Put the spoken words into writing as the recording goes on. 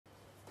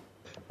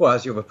Well,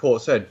 as your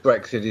report said,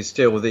 Brexit is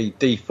still the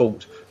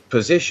default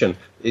position.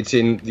 It's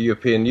in the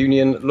European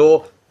Union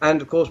law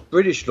and, of course,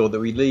 British law that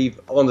we leave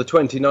on the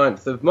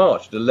 29th of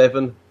March at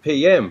 11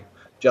 p.m,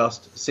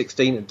 just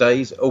 16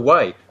 days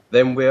away.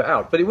 Then we're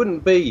out. But it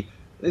wouldn't be,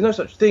 there's no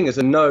such thing as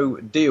a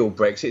no-deal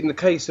Brexit. In the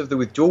case of the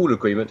withdrawal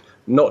agreement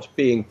not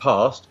being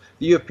passed,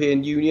 the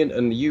European Union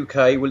and the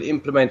UK will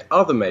implement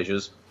other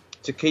measures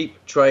to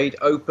keep trade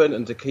open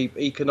and to keep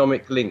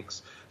economic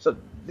links.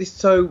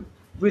 So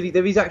really,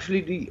 there is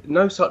actually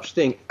no such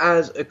thing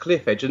as a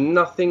cliff edge and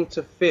nothing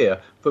to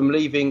fear from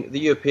leaving the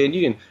European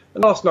Union.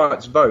 And last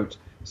night's vote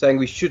saying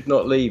we should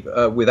not leave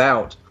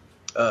without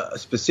a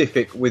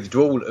specific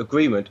withdrawal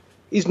agreement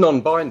is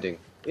non-binding.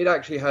 It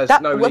actually has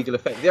no legal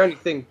effect. The only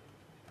thing...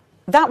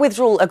 That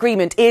withdrawal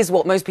agreement is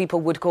what most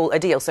people would call a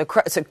deal. So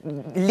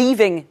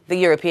leaving the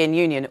European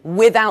Union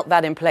without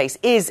that in place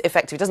is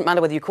effective. It doesn't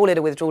matter whether you call it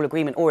a withdrawal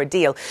agreement or a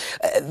deal.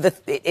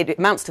 It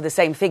amounts to the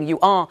same thing. You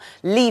are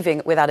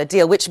leaving without a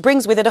deal, which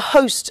brings with it a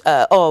host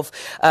of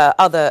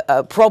other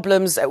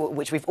problems,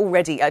 which we've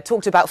already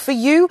talked about. For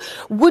you,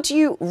 would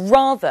you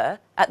rather,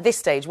 at this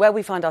stage, where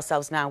we find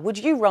ourselves now, would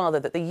you rather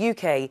that the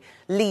UK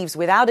leaves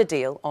without a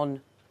deal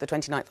on the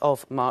 29th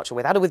of March or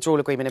without a withdrawal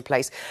agreement in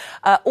place,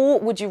 or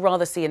would you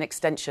rather see an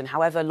extension,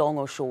 however long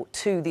or short,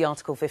 to the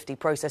Article 50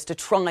 process to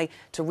try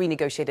to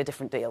renegotiate a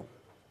different deal?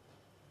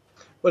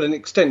 Well, an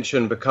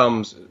extension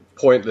becomes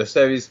pointless.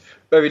 There is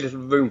very little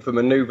room for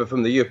manoeuvre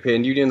from the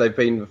European Union. They've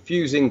been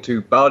refusing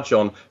to budge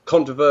on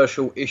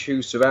controversial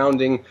issues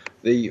surrounding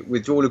the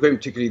withdrawal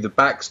agreement, particularly the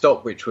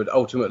backstop, which would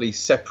ultimately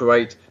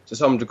separate, to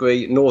some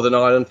degree, Northern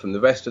Ireland from the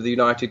rest of the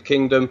United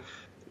Kingdom.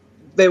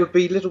 There would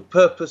be little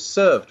purpose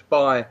served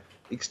by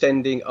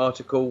extending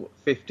Article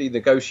 50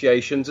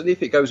 negotiations, and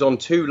if it goes on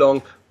too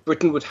long,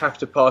 Britain would have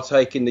to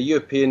partake in the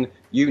European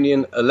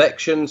Union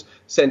elections,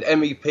 send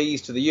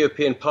MEPs to the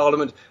European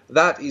Parliament.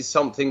 That is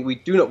something we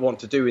do not want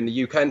to do in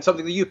the UK, and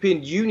something the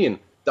European Union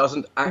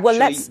doesn't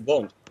actually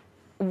want.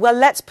 Well,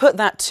 let's put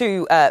that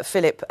to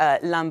Phillipe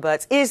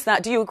Lamberts.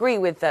 Do you agree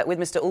with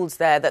Mr. Oulds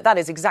there that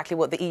is exactly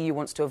what the EU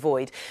wants to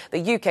avoid,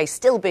 the UK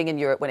still being in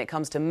Europe when it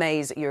comes to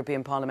May's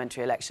European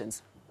parliamentary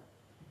elections?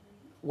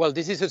 Well,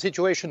 this is a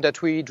situation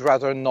that we'd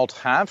rather not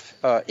have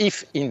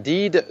if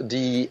indeed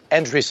the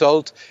end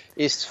result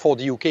is for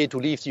the UK to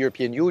leave the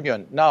European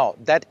Union. Now,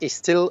 that is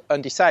still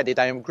undecided.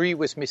 I agree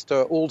with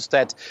Mr. Oulds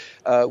that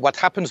what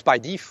happens by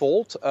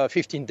default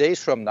 15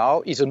 days from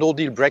now is a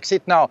no-deal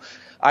Brexit. Now,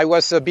 I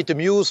was a bit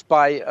amused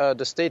by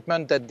the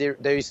statement that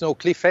there is no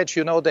cliff edge.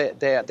 You know,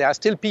 there are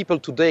still people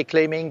today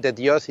claiming that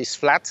the earth is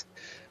flat.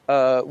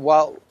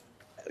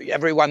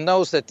 Everyone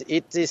knows that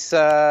it is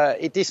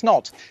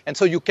not. And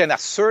so you can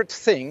assert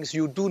things,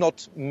 you do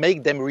not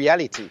make them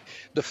reality.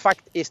 The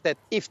fact is that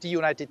if the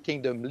United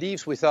Kingdom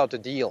leaves without a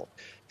deal,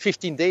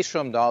 15 days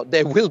from now,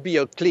 there will be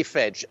a cliff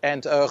edge.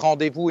 And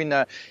rendezvous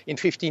in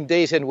 15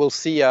 days and we'll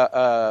see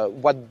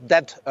what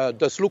that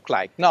does look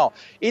like. Now,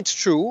 it's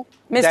true.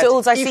 Mr.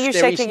 Oulds, I see you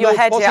shaking your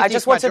head here. I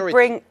just want to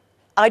bring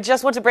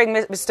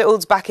Mr.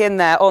 Oulds back in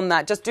there on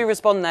that. Just do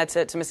respond there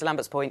to Mr.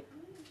 Lambert's point.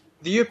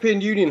 The European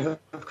Union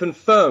have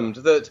confirmed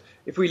that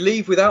if we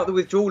leave without the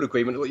withdrawal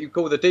agreement, what you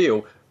call the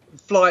deal,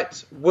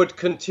 flights would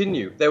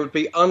continue. There would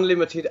be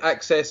unlimited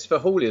access for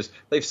hauliers.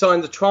 They've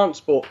signed the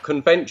Transport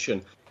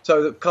Convention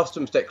so that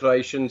customs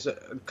declarations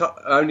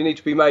only need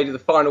to be made at the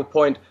final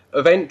point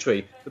of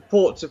entry. The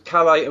ports of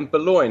Calais and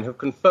Boulogne have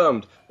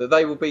confirmed that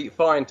they will be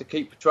fine to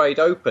keep trade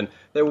open.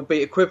 There will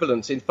be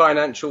equivalence in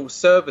financial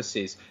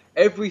services.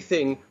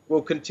 Everything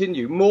will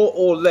continue more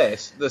or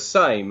less the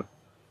same.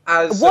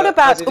 What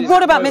about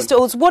Mr.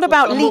 Oulds? What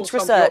about leaked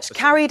research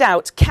carried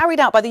out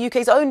by the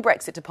UK's own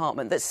Brexit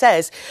department that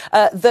says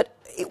that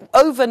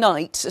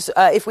overnight,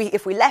 if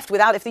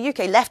the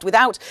UK left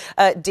without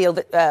deals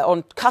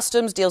on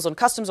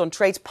customs, on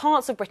trades,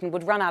 parts of Britain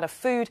would run out of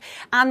food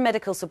and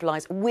medical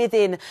supplies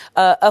within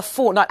a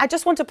fortnight. I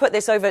just want to put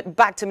this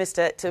back to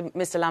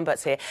Mr.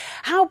 Lamberts here.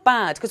 How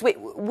bad? Because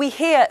we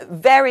hear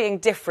varying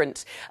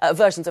different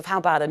versions of how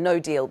bad a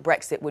no-deal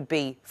Brexit would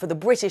be for the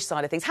British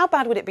side of things. How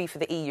bad would it be for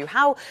the EU?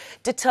 How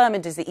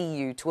determined is the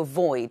EU to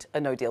avoid a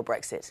no-deal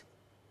Brexit?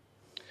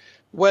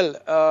 Well,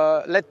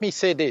 let me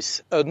say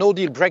this. A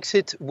no-deal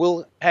Brexit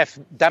will have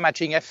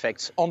damaging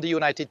effects on the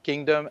United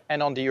Kingdom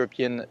and on the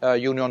European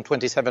Union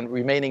 27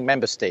 remaining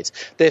member states.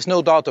 There's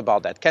no doubt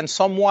about that. Can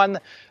someone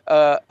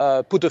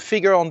put a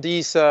figure on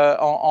these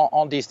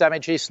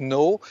damages?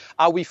 No.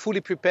 Are we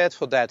fully prepared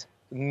for that?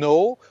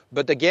 No,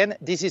 but again,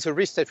 this is a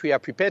risk that we are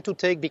prepared to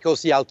take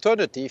because the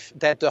alternative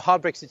that the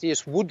hard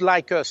Brexiteers would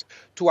like us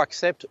to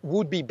accept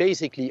would be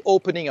basically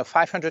opening a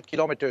 500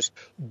 kilometers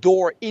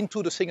door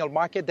into the single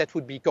market that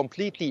would be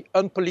completely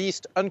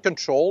unpoliced,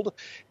 uncontrolled,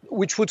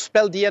 which would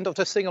spell the end of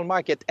the single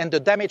market. And the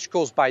damage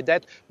caused by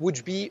that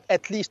would be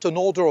at least an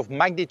order of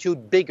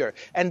magnitude bigger.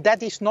 And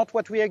that is not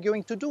what we are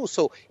going to do.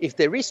 So if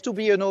there is to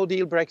be a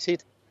no-deal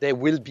Brexit, there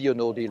will be a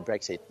no-deal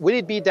Brexit. Will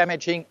it be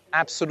damaging?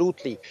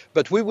 Absolutely.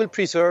 But we will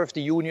preserve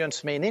the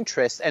Union's main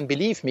interest. And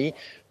believe me,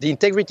 the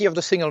integrity of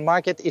the single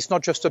market is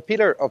not just a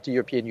pillar of the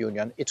European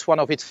Union, it's one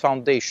of its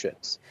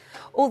foundations.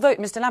 Although,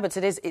 Mr. Lamberts,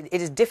 it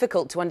is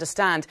difficult to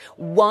understand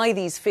why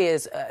these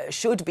fears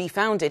should be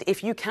founded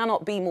if you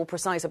cannot be more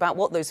precise about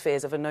what those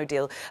fears of a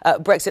no-deal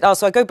Brexit are.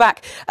 So I go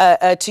back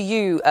to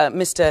you,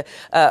 Mr.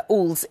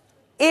 Oulds.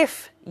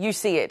 If you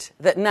see it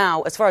that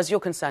now, as far as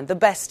you're concerned, the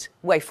best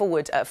way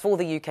forward for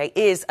the UK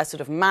is a sort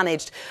of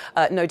managed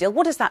no deal,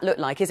 what does that look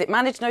like? Is it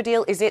managed no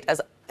deal? Is it,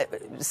 as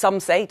some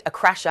say, a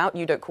crash out?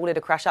 You don't call it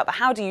a crash out. But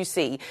how do you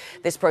see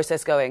this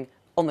process going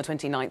on the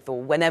 29th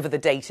or whenever the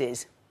date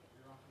is?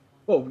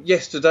 Well,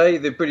 yesterday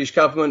the British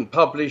government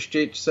published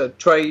its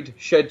trade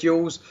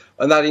schedules,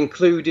 and that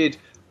included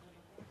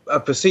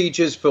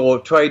procedures for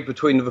trade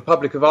between the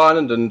Republic of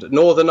Ireland and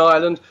Northern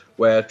Ireland,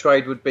 where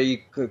trade would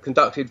be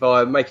conducted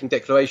via making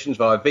declarations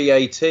via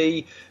VAT.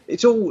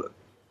 It's all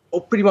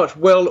pretty much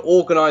well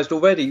organised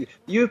already.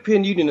 The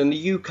European Union and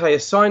the UK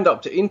have signed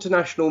up to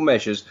international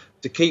measures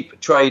to keep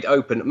trade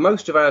open.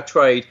 Most of our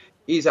trade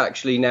is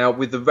actually now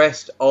with the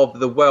rest of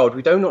the world.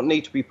 We do not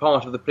need to be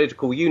part of the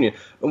political union,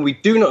 and we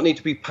do not need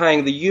to be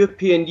paying the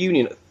European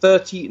Union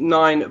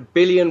 £39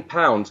 billion,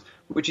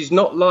 which is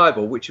not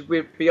liable, which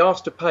we'd be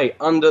asked to pay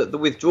under the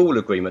withdrawal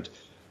agreement.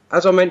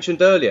 As I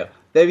mentioned earlier,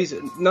 there is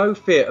no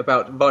fear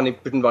about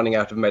Britain running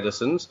out of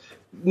medicines.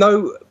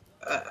 No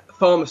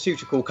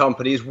pharmaceutical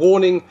company is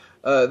warning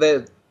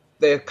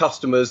their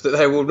customers that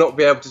they will not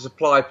be able to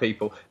supply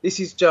people. This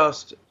is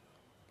just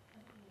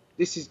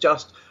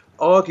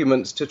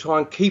arguments to try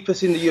and keep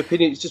us in the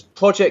European Union. It's just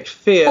Project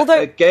Fear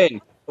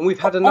again, and we've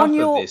had enough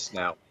of this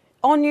now.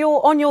 On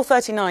your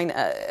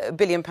 £39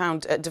 billion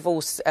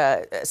divorce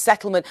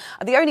settlement,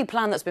 the only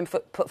plan that's been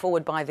put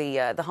forward by the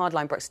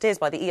hardline Brexiteers,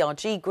 by the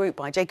ERG group,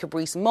 by Jacob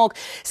Rees-Mogg,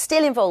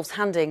 still involves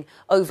handing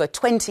over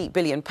 £20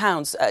 billion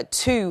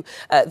to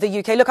the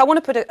UK. Look, I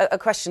want to put a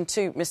question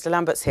to Mr.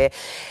 Lamberts here.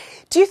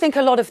 Do you think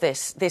a lot of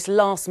this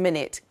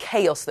last-minute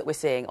chaos that we're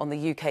seeing on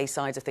the UK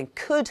side of things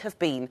could have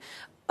been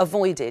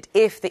avoided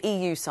if the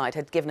EU side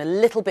had given a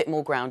little bit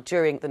more ground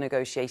during the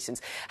negotiations,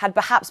 had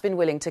perhaps been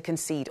willing to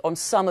concede on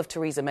some of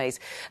Theresa May's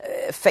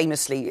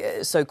famously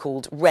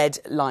so-called red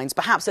lines,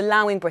 perhaps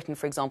allowing Britain,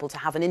 for example, to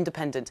have an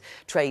independent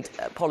trade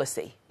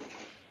policy?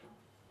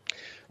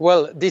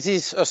 Well, this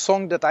is a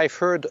song that I've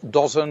heard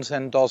dozens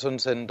and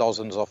dozens and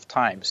dozens of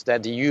times,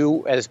 that the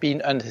EU has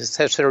been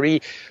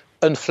unnecessarily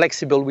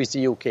inflexible with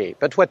the UK.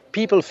 But what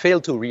people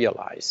fail to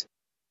realise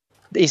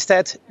is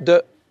that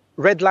the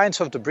red lines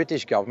of the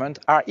British government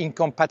are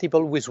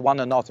incompatible with one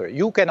another.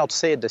 You cannot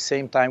say at the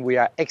same time we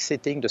are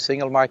exiting the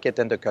single market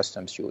and the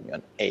customs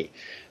union, A.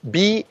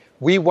 B,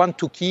 we want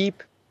to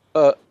keep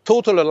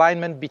total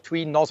alignment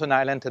between Northern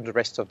Ireland and the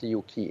rest of the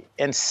UK.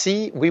 And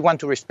C, we want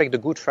to respect the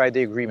Good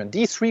Friday Agreement.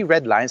 These three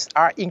red lines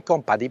are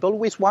incompatible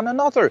with one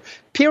another,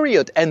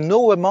 period. And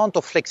no amount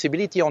of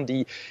flexibility on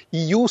the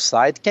EU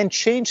side can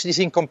change this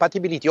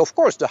incompatibility. Of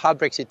course, the hard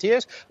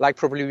Brexiteers, like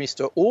probably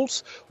Mr.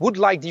 Oulds, would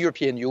like the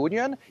European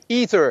Union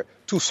either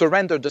to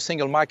surrender the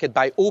single market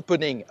by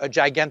opening a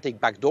gigantic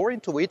backdoor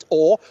into it,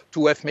 or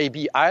to have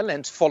maybe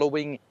Ireland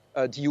following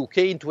the UK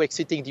into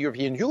exiting the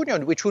European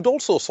Union, which would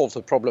also solve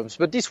the problems.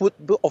 But this would,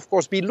 of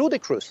course, be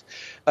ludicrous.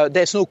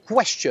 There's no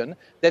question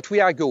that we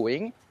are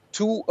going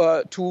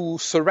to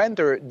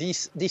surrender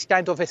this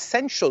kind of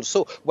essentials.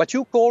 So what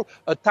you call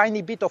a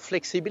tiny bit of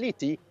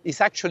flexibility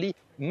is actually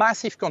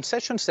massive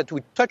concessions that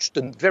would touch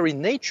the very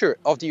nature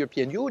of the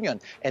European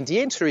Union. And the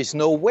answer is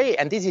no way.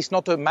 And this is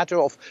not a matter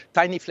of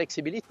tiny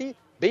flexibility.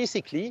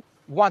 Basically,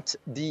 what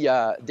the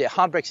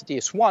hard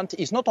Brexiteers want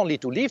is not only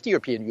to leave the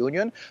European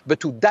Union, but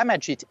to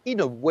damage it in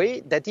a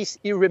way that is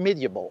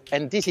irremediable.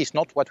 And this is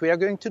not what we are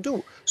going to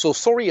do. So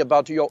sorry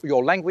about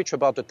your language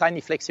about the tiny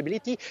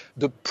flexibility.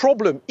 The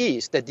problem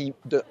is that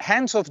the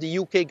hands of the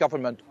UK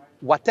government,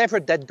 whatever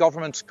that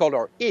government's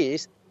colour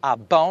is, are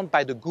bound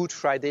by the Good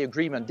Friday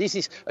Agreement. This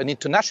is an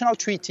international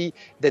treaty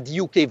that the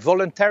UK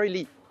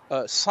voluntarily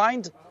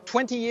signed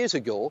 20 years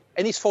ago,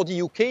 and it's for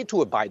the UK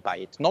to abide by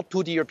it, not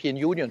to the European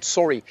Union.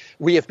 Sorry,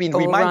 we have been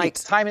reminded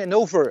time and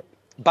over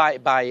by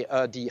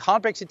the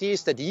hard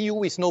Brexiteers that the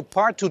EU is no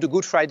part to the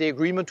Good Friday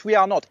Agreement. We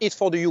are not. It's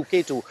for the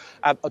UK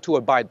to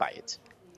abide by it.